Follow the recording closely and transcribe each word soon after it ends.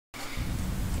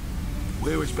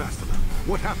Where is Bastila?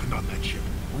 What happened on that ship?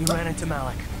 We ran into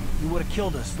Malak. He would have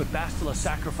killed us, but Bastila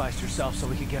sacrificed herself so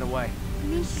we could get away.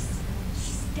 You mean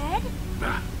she's dead?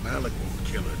 Nah, Malak won't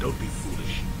kill her. Don't be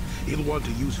foolish. He'll want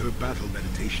to use her battle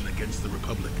meditation against the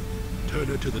Republic. Turn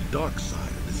her to the dark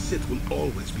side, and the Sith will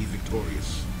always be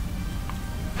victorious.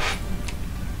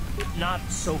 Not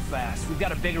so fast. We've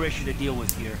got a bigger issue to deal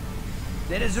with here.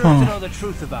 They deserve to know the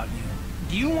truth about you.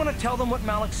 Do you want to tell them what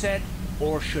Malak said,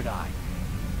 or should I?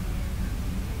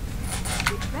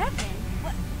 Revan?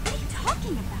 What are you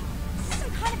talking about? Is this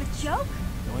some kind of a joke?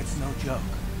 No, it's no joke.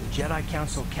 The Jedi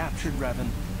Council captured Revan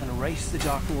and erased the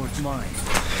Dark Lord's mind,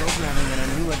 programming in a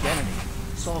new identity.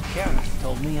 Saul Karras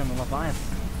told me on the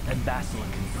Leviathan, and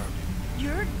Bastila confirmed it.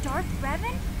 You're Darth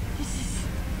Revan? This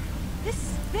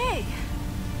is big.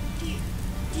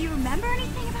 Do you remember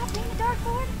anything about being the Dark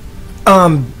Lord?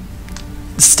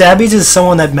 Stabbies is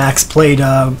someone that Max played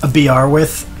a BR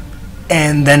with,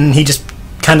 and then he just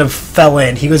kind of fell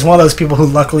in. He was one of those people who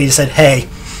luckily said, hey,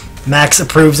 Max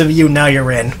approves of you, now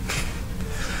you're in.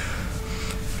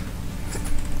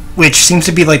 Which seems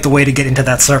to be like the way to get into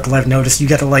that circle. I've noticed you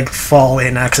get to like fall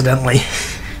in accidentally.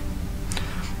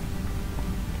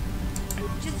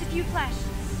 Just a few flashes.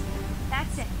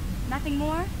 That's it. Nothing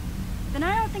more? Then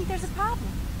I don't think there's a problem.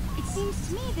 It seems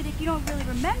to me that if you don't really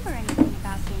remember anything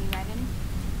about being Revan,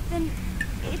 then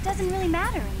it doesn't really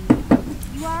matter anymore.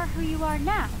 You are who you are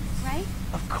now, right?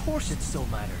 Of course it still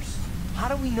matters. How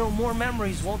do we know more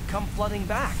memories won't come flooding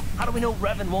back? How do we know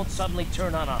Revan won't suddenly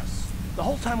turn on us? The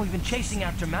whole time we've been chasing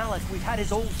after Malak, we've had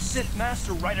his old Sith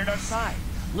master right at our side,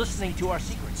 listening to our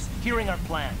secrets, hearing our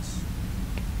plans.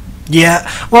 Yeah,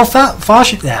 well,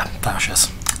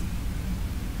 Fascist.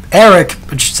 Eric,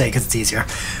 I should say because it's easier.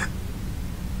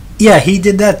 Yeah, he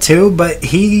did that too, but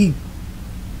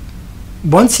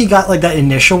once he got like that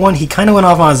initial one, he kind of went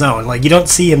off on his own. Like, you don't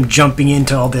see him jumping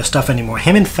into all this stuff anymore.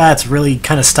 Him and Fats really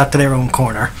kind of stuck to their own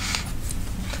corner.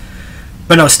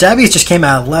 But no, Stabbies just came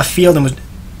out of left field and was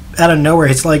out of nowhere.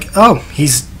 He's like, oh,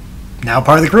 he's now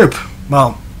part of the group.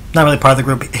 Well, not really part of the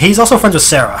group. He's also friends with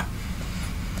Sarah.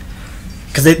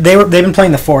 Because they've been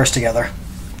playing the Forest together.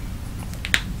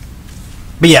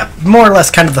 But yeah, more or less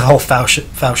kind of the whole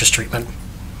Fascist treatment.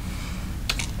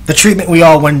 The treatment we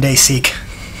all one day seek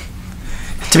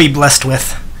to be blessed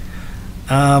with.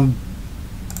 Yeah. I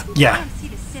don't see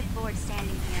the Sith Lord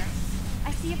standing here.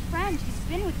 I see a friend who's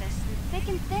been with us through thick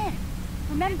and thin.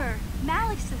 Remember,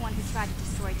 Malak's the one who tried to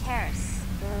destroy Terrace.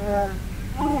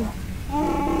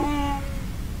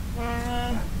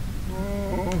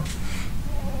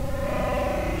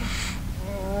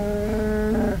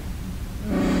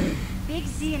 Big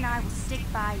Z and I will stick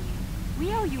by you.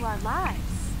 We owe you our lives.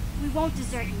 We won't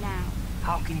desert you now.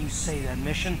 How can you say that,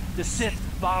 Mission? The Sith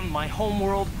bombed my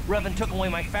homeworld, Revan took away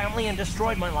my family, and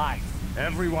destroyed my life.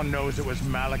 Everyone knows it was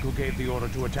Malak who gave the order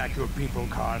to attack your people,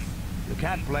 Karth. You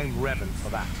can't blame Revan for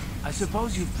that. I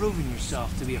suppose you've proven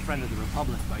yourself to be a friend of the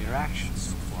Republic by your actions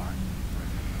so far.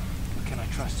 But can I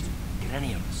trust you? Can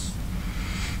any of us?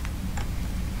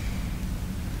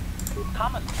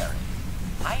 Commentary.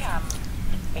 I am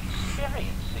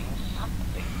experiencing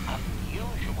something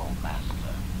unusual, Master.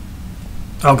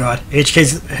 Oh god,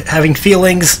 HK's having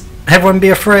feelings. Everyone be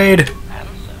afraid.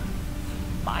 Answer.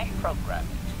 My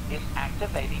programming is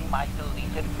activating my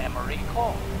deleted memory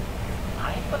core.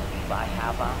 I believe I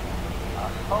have a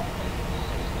homing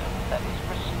system that is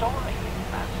restoring it,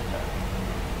 Master.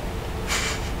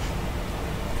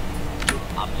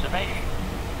 Observation.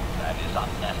 That is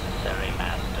unnecessary,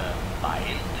 Master. My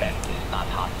intent is not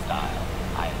hostile.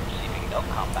 I am receiving no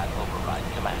combat override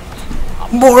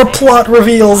commands. More plot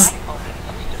reveals. My homing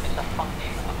system is a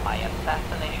function of my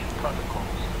assassination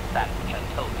protocols, that which I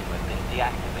told you had been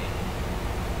deactivated.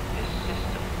 This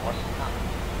system was not.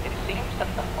 It seems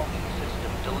that the homing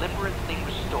system deliberately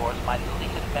restores my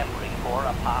deleted memory core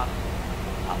upon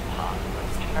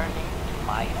returning to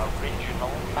my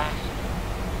original master.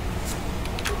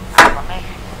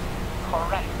 Affirmation.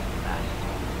 Correct,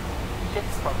 Master.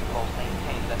 Sith protocols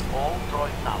maintain that all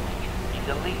droid knowledge be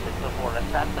deleted before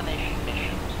assassination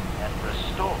missions and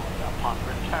restored upon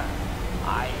return.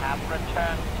 I have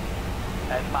returned to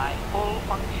you, and my full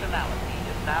functionality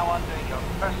is now under your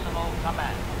personal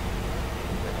command.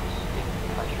 With a distinct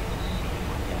pleasure to see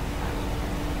you again,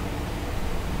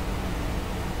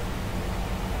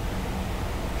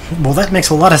 Master. Well, that makes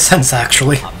a lot of sense,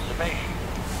 actually. Observation.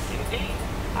 Indeed,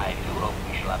 I do hope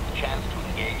we shall have the chance to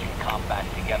engage in combat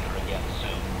together again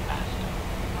soon, Master.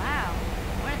 Wow.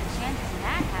 What are the chances of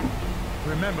that happening?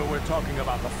 Remember, we're talking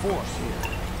about the Force here.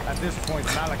 At this point,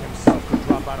 Malak himself could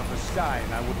drop out of the sky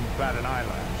and I wouldn't bat an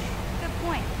eyelash. Good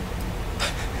point.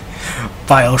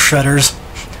 File shredders.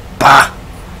 Bah!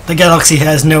 The galaxy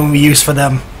has no use for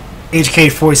them.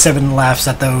 HK-47 laughs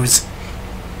at those.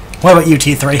 What about you,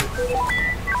 T3? I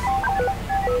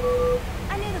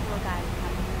knew the little guy would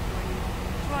come here for you.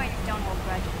 Droids don't hold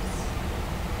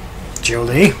grudges.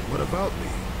 Julie? What about me?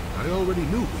 I already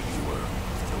knew who you were,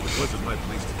 though it wasn't my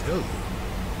place to tell you.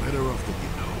 Better off that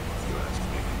you know, if you ask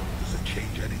me. Does it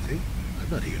change anything? I'm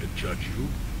not here to judge you.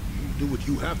 You do what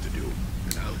you have to do,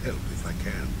 and I'll help if I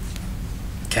can.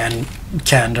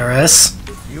 Canderous.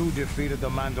 You defeated the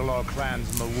Mandalore clans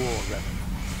in the war,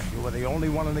 Revan. You were the only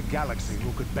one in the galaxy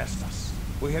who could best us.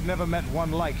 We had never met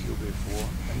one like you before,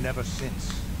 and never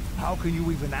since. How can you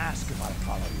even ask if I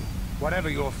follow you? Whatever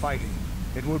you're fighting,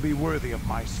 it will be worthy of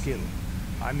my skill.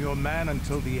 I'm your man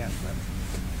until the end,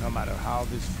 Revan. No matter how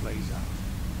this plays out.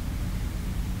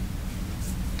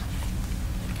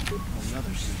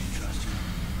 Another Sith trust you,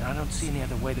 and I don't see any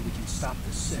other way that we can stop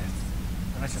the Sith.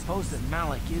 And I suppose that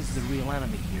Malak is the real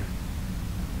enemy here.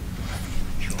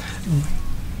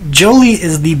 Jolie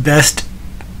is the best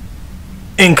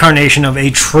incarnation of a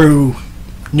true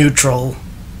neutral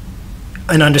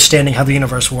in understanding how the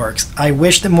universe works. I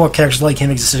wish that more characters like him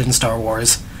existed in Star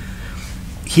Wars.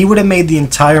 He would have made the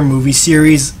entire movie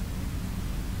series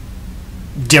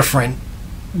different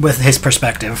with his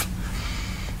perspective.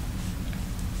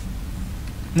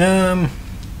 I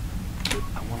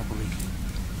want to believe you.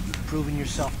 You've proven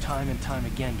yourself time and time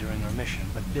again during our mission,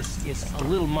 but this is a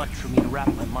little much for me to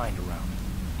wrap my mind around.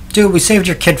 Dude, we saved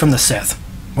your kid from the Sith.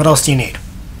 What else do you need?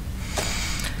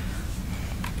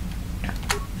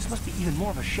 This must be even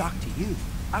more of a shock to you.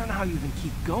 I don't know how you even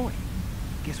keep going.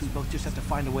 Guess we both just have to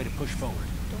find a way to push forward.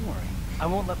 Don't worry. I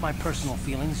won't let my personal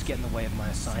feelings get in the way of my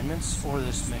assignments or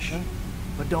this mission.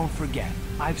 But don't forget,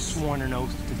 I've sworn an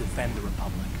oath to defend the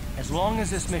Republic. As long as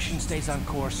this mission stays on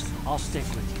course, I'll stick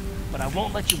with you. But I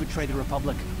won't let you betray the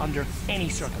Republic under any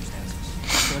circumstances.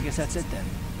 So I guess that's it then.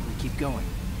 We keep going.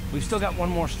 We've still got one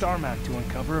more star map to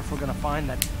uncover if we're gonna find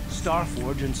that Star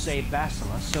Forge and save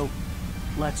Bastila, so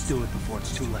let's do it before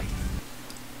it's too late.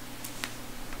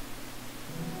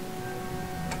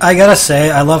 I gotta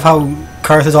say, I love how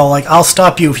Karth is all like, I'll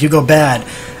stop you if you go bad.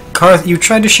 Karth, you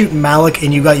tried to shoot Malak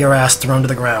and you got your ass thrown to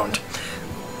the ground.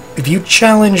 If you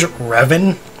challenge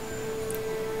Revan,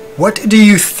 what do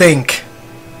you think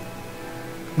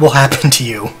will happen to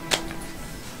you?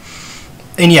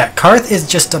 And yeah, Karth is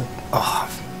just a... Oh.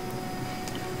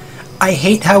 I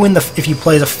hate how if you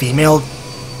play as a female,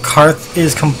 Karth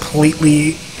is completely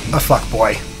a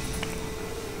fuckboy.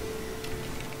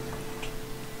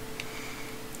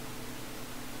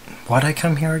 Why'd I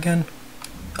come here again?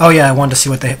 Oh yeah, I wanted to see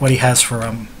what he has for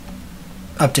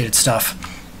updated stuff.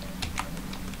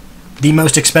 The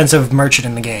most expensive merchant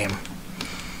in the game.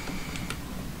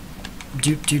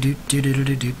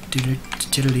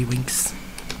 Winks.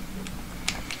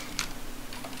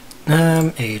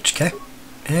 AHK.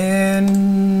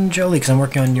 And Jolie, because I'm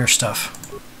working on your stuff.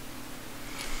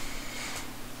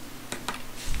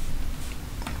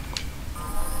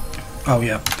 Oh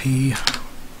yeah, P.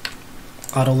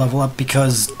 Auto level up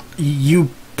because you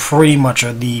pretty much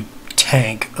are the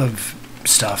tank of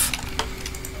stuff.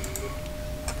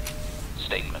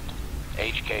 Statement.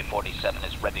 HK-47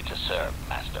 is ready to serve,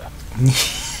 Master.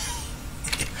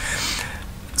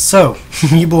 So,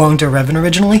 you belong to Revan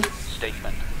originally?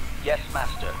 Statement. Yes,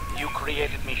 Master. You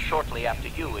created me shortly after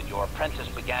you and your apprentice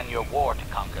began your war to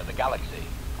conquer the galaxy.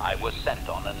 I was sent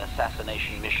on an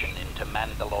assassination mission into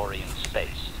Mandalorian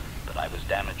space, but I was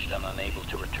damaged and unable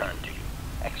to return to you.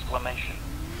 Exclamation.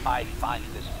 I find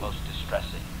this most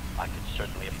distressing. I could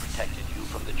certainly have protected you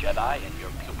from the Jedi and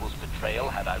your pupil's betrayal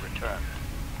had I returned.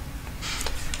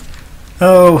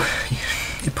 Oh,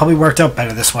 it probably worked out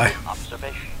better this way.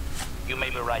 Observation. You may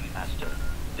be right, Master.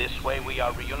 This way we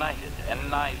are reunited, and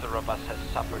neither of us has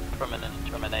suffered permanent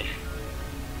termination.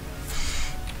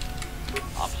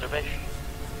 Observation.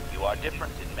 You are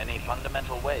different in many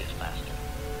fundamental ways, Master.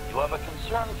 You have a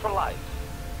concern for life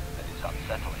that is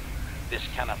unsettling. This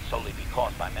cannot solely be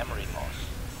caused by memory loss.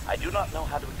 I do not know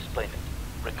how to explain it.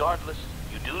 Regardless,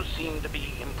 you do seem to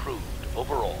be improved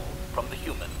overall from the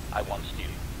human I once knew.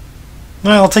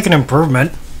 Well, I'll take an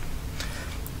improvement.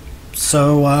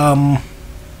 So,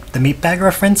 the meatbag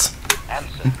reference?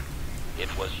 Answer.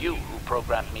 It was you who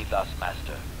programmed me thus,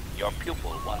 Master. Your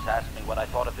pupil once asked me what I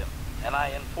thought of him, and I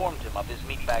informed him of his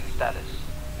meatbag status.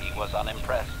 He was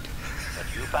unimpressed, but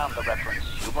you found the reference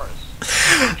humorous.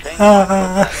 You changed my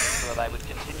program so that I would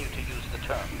continue to use the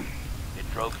term. It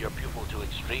drove your pupil to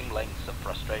extreme lengths of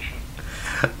frustration.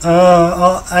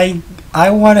 I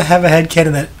want to have a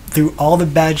headcanon that through all the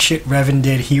bad shit Revan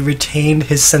did, he retained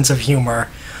his sense of humor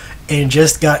and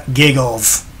just got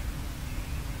giggles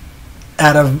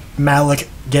out of Malik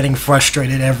getting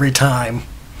frustrated every time.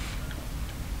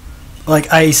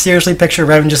 Like, I seriously picture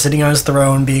Revan just sitting on his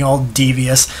throne, being all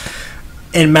devious,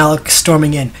 and Malik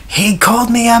storming in, "He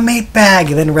called me a meatbag!"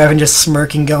 And then Revan just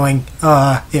smirking, going,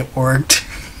 it worked.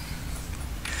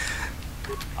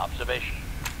 Observation.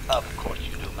 Of course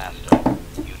you do, Master.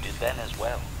 You did then as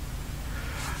well.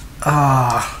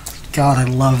 God, I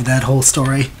love that whole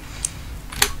story.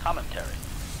 Commentary.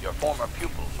 Your former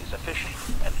pupil is efficient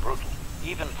and brutal,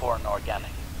 even for an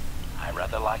organic. I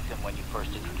rather liked him when you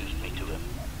first introduced me to him.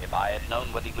 If I had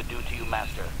known what he would do to you,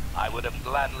 Master, I would have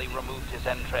gladly removed his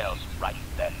entrails right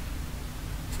then.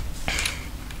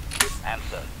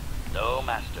 Answer. No,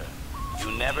 Master.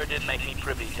 You never did make me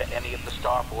privy to any of the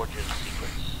Star Forger's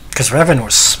secrets. Because Revan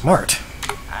was smart.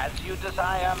 As you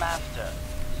desire, Master.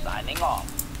 Signing off.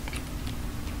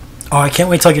 Oh, I can't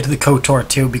wait till I get to the KOTOR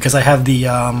too, because I have the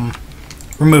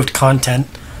removed content,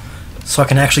 so I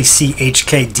can actually see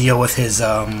HK deal with his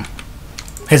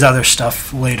other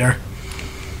stuff later.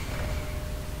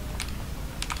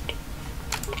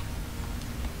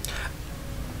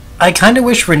 I kind of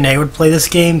wish Renee would play this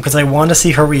game, because I want to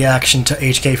see her reaction to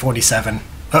HK-47.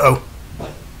 Uh-oh.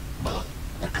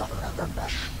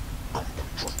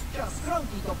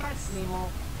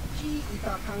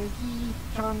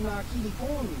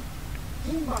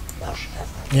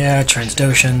 Yeah,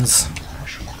 Transdotions.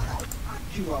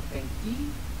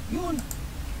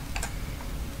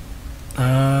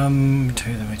 Let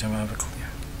me have a clear.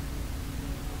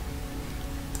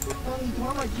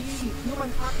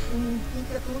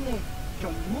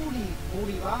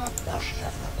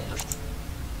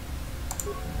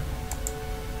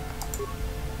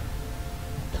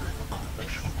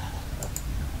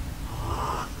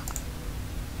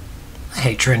 I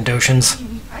hate Trandoshans.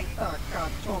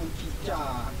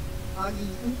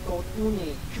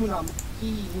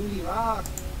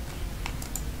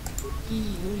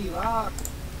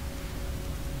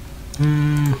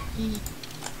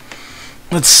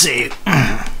 Let's see.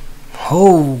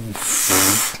 Oh,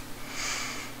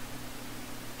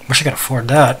 wish I could afford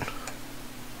that.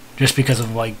 Just because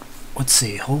of, like, let's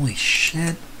see. Holy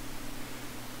shit.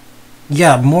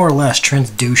 Yeah, more or less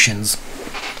Transdutions.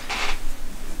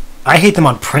 I hate them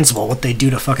on principle, what they do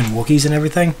to fucking Wookiees and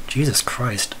everything. Jesus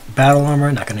Christ. Battle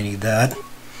armor, not gonna need that.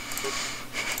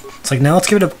 It's like, now let's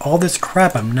get rid of all this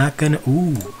crap. I'm not gonna...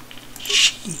 Ooh.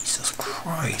 Jesus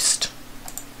Christ.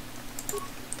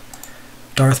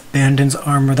 Darth Bandon's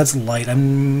armor, that's light.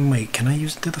 Wait, can I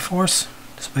use it through the Force?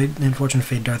 Despite the unfortunate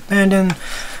fate of Darth Bandon,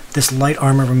 this light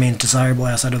armor remains desirable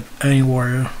outside of any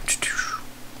warrior.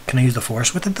 Can I use the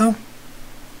Force with it, though?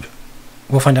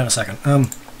 We'll find out in a second.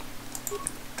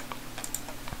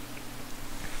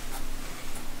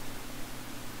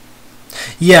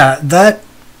 Yeah, that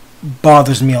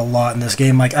bothers me a lot in this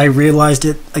game. Like, I realized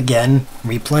it again,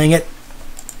 replaying it.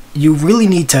 You really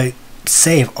need to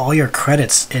save all your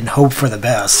credits and hope for the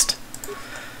best.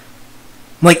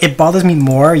 Like, it bothers me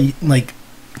more, like,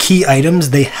 key items,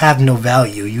 they have no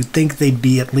value. You'd think they'd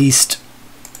be at least,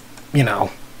 you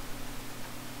know,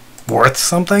 worth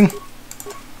something.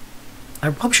 I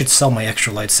probably should sell my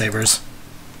extra lightsabers.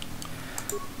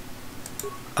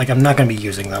 Like, I'm not going to be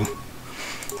using them.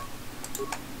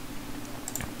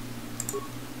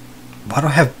 Why do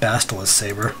I have Bastila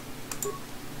Saber?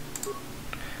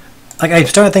 Like, I'm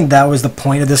starting to think that was the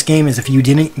point of this game, is if you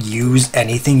didn't use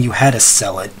anything, you had to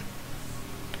sell it.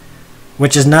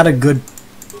 Which is not a good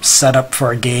setup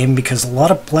for a game, because a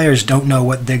lot of players don't know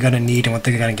what they're going to need and what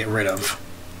they're going to get rid of.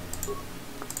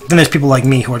 Then there's people like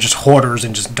me who are just hoarders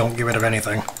and just don't get rid of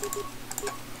anything.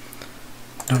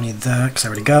 Don't need that, because I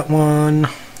already got one.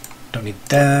 Don't need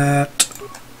that.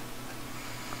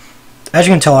 As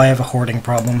you can tell, I have a hoarding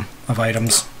problem of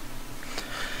items.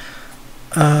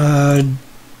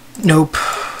 Nope.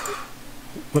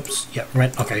 Whoops. Yeah,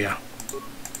 right. Okay, yeah.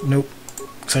 Nope.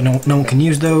 So no one can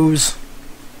use those.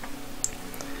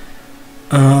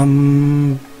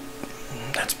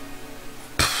 That's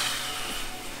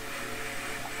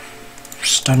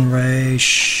stun ray.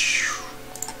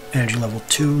 Energy level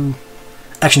 2.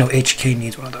 Actually, no. HK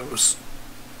needs one of those.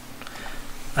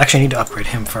 Actually, I need to upgrade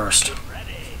him first.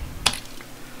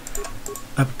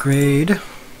 Upgrade.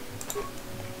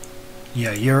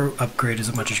 Yeah, your upgrade is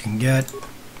as much as you can get.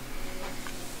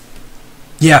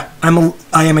 Yeah,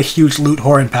 I am a huge loot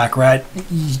whore and pack rat.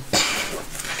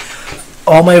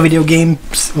 All my video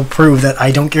games will prove that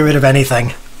I don't get rid of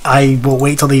anything. I will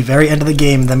wait till the very end of the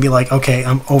game, then be like, okay,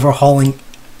 I'm overhauling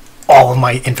all of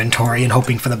my inventory and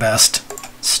hoping for the best.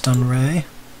 Stun ray.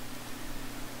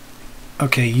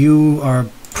 Okay, you are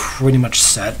pretty much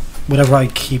set. Whatever I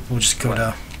keep will just go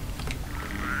to...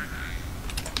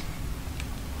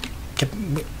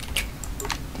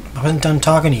 I wasn't done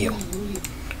talking to you.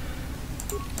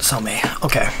 Sell me.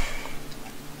 Okay.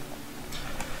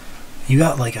 You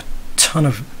got like a ton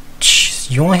of...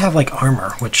 You only have like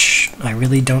armor, which I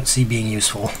really don't see being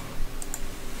useful.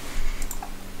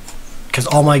 Because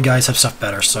all my guys have stuff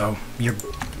better, so you're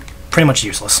pretty much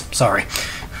useless. Sorry.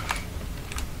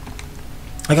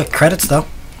 I got credits though.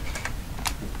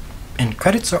 And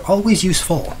credits are always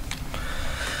useful.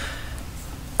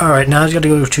 Alright, now I've got to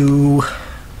go to...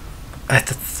 I have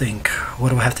to think. What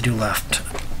do I have to do left?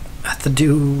 I have to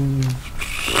do...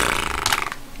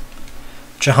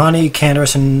 Jahani,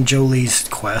 Candace, and Jolie's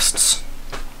quests.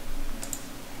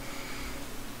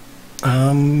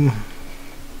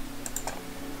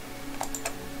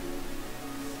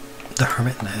 The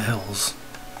Hermit in the Hills.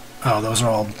 Oh, those are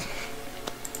all...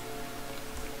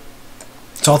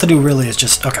 So all I have to do really is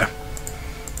just... Okay.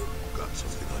 Got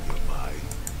something on your mind?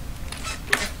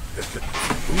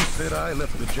 Who said I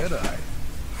left the Jedi?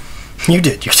 You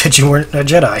did. You said you weren't a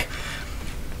Jedi.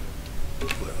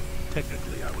 Well,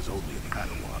 technically I was only a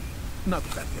Padawan. Not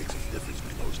that that makes a difference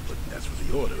to most, but as for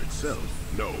the Order itself,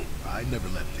 no, I never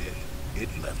left it. It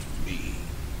left me.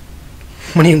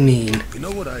 What do you mean? You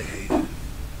know what I hate? Well,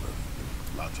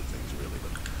 lots of things really,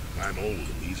 but I'm old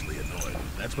and easily annoyed.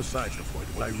 That's besides the point.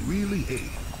 What I really hate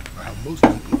are how most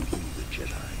people view the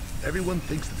Jedi. Everyone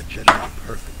thinks that the Jedi are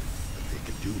perfect, that they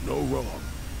can do no wrong.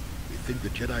 They think the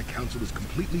Jedi Council is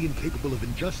completely incapable of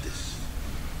injustice.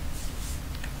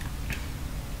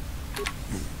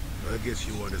 I guess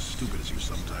you aren't as stupid as you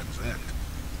sometimes act.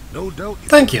 No doubt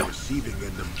Thank you. Receiving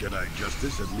end of Jedi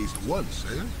justice at least once,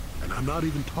 eh? And I'm not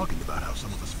even talking about how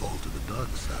some of us fall to the dark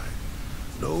side.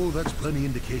 No, that's plenty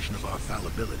indication of our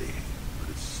fallibility. But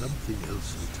it's something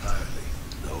else entirely.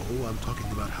 No, I'm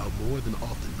talking about how more than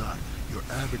often not, your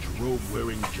average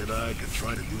robe-wearing Jedi can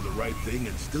try to do the right thing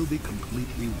and still be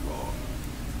completely wrong.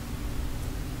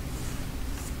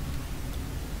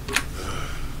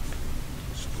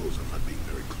 Suppose I'm not being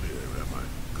very clear, am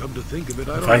I? Come to think of it,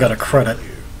 I got a credit.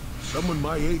 Someone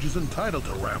my age is entitled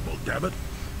to ramble, damn it.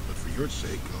 But for your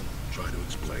sake, I'll try to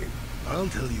explain. I'll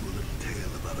tell you a little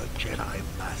tale about a Jedi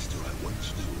master I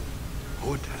once knew.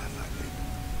 Hortath, I think.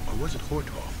 Or was it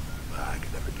Hortoff? I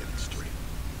can never get it straight.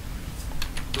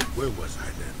 Where was I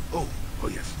then? Oh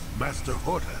yes, Master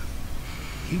Hortath.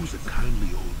 He was a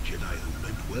kindly old Jedi who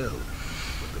meant well.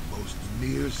 But the most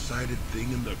nearsighted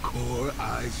thing in the Corps,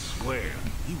 I swear.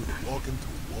 He would walk into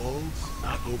walls,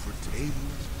 knock over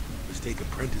tables, mistake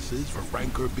apprentices for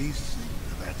rancor beasts,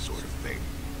 that sort of thing.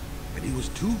 And he was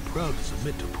too proud to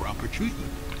submit to proper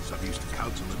treatment. Some used to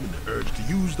counsel him in the urge to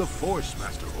use the Force,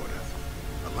 Master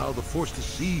Hortath. Allow the Force to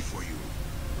see for you.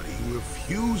 But he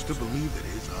refused to believe that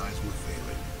his eyes were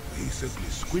failing. He simply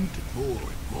squinted more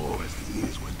and more as the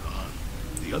years went on.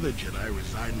 The other Jedi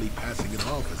resignedly passing it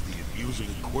off as the amusing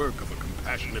quirk of a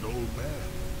compassionate old man.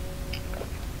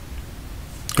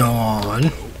 Go on.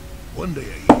 So, one day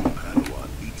a young Padawan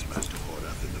meets Master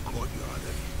Hortath in the courtyard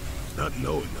and, not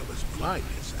knowing of his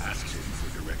blindness, asks him for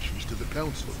directions to the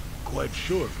Council. Quite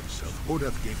sure of himself,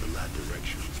 Hortath gave the lad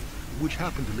directions, which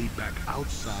happened to lead back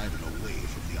outside and away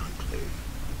from the Enclave.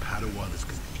 The Padawan is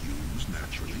confused,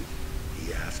 naturally.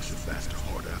 He asks if Master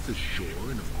Hortath is sure,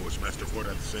 and of course Master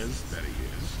Hortath says that he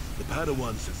is. The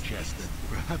Padawan suggests that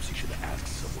perhaps he should have asked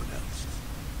someone else.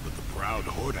 But the proud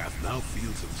Hortath now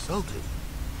feels insulted.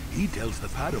 He tells the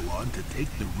Padawan to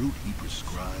take the route he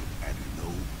prescribed and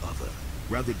no other.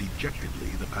 Rather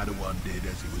dejectedly, the Padawan did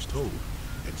as he was told,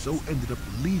 and so ended up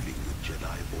leaving the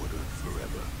Jedi Order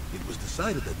forever. It was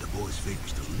decided that the boy's fate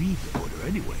was to leave the Order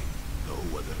anyway, though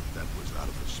whether that was out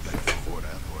of respect for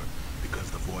Hortath or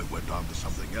because the boy went on to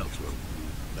something else, well,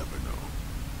 we'll never know.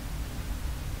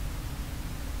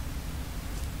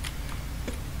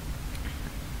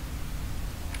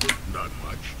 Not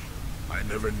much. I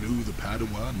never knew the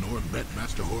Padawan nor met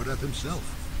Master Hortath himself.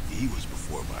 He was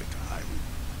before my time.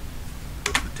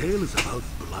 The tale is about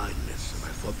blindness, and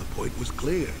I thought the point was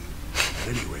clear. At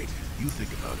any rate, you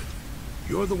think about it.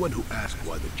 You're the one who asked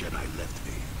why the Jedi left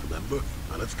me, remember?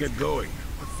 Now let's get going.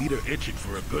 My feet are itching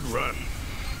for a good run.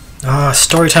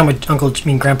 Story time with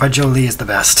Grandpa Jolie is the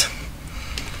best.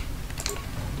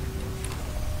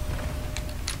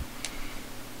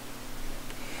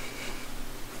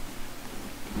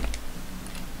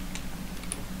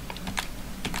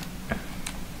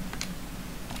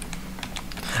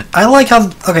 I like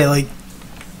how, okay, like,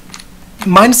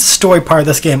 minus the story part of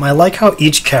this game, I like how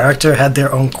each character had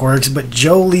their own quirks, but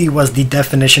Jolie was the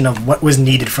definition of what was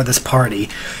needed for this party.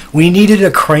 We needed a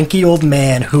cranky old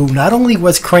man who not only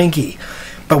was cranky,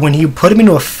 but when you put him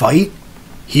into a fight,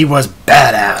 he was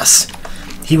badass.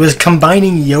 He was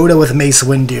combining Yoda with Mace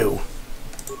Windu.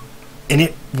 and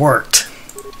it worked.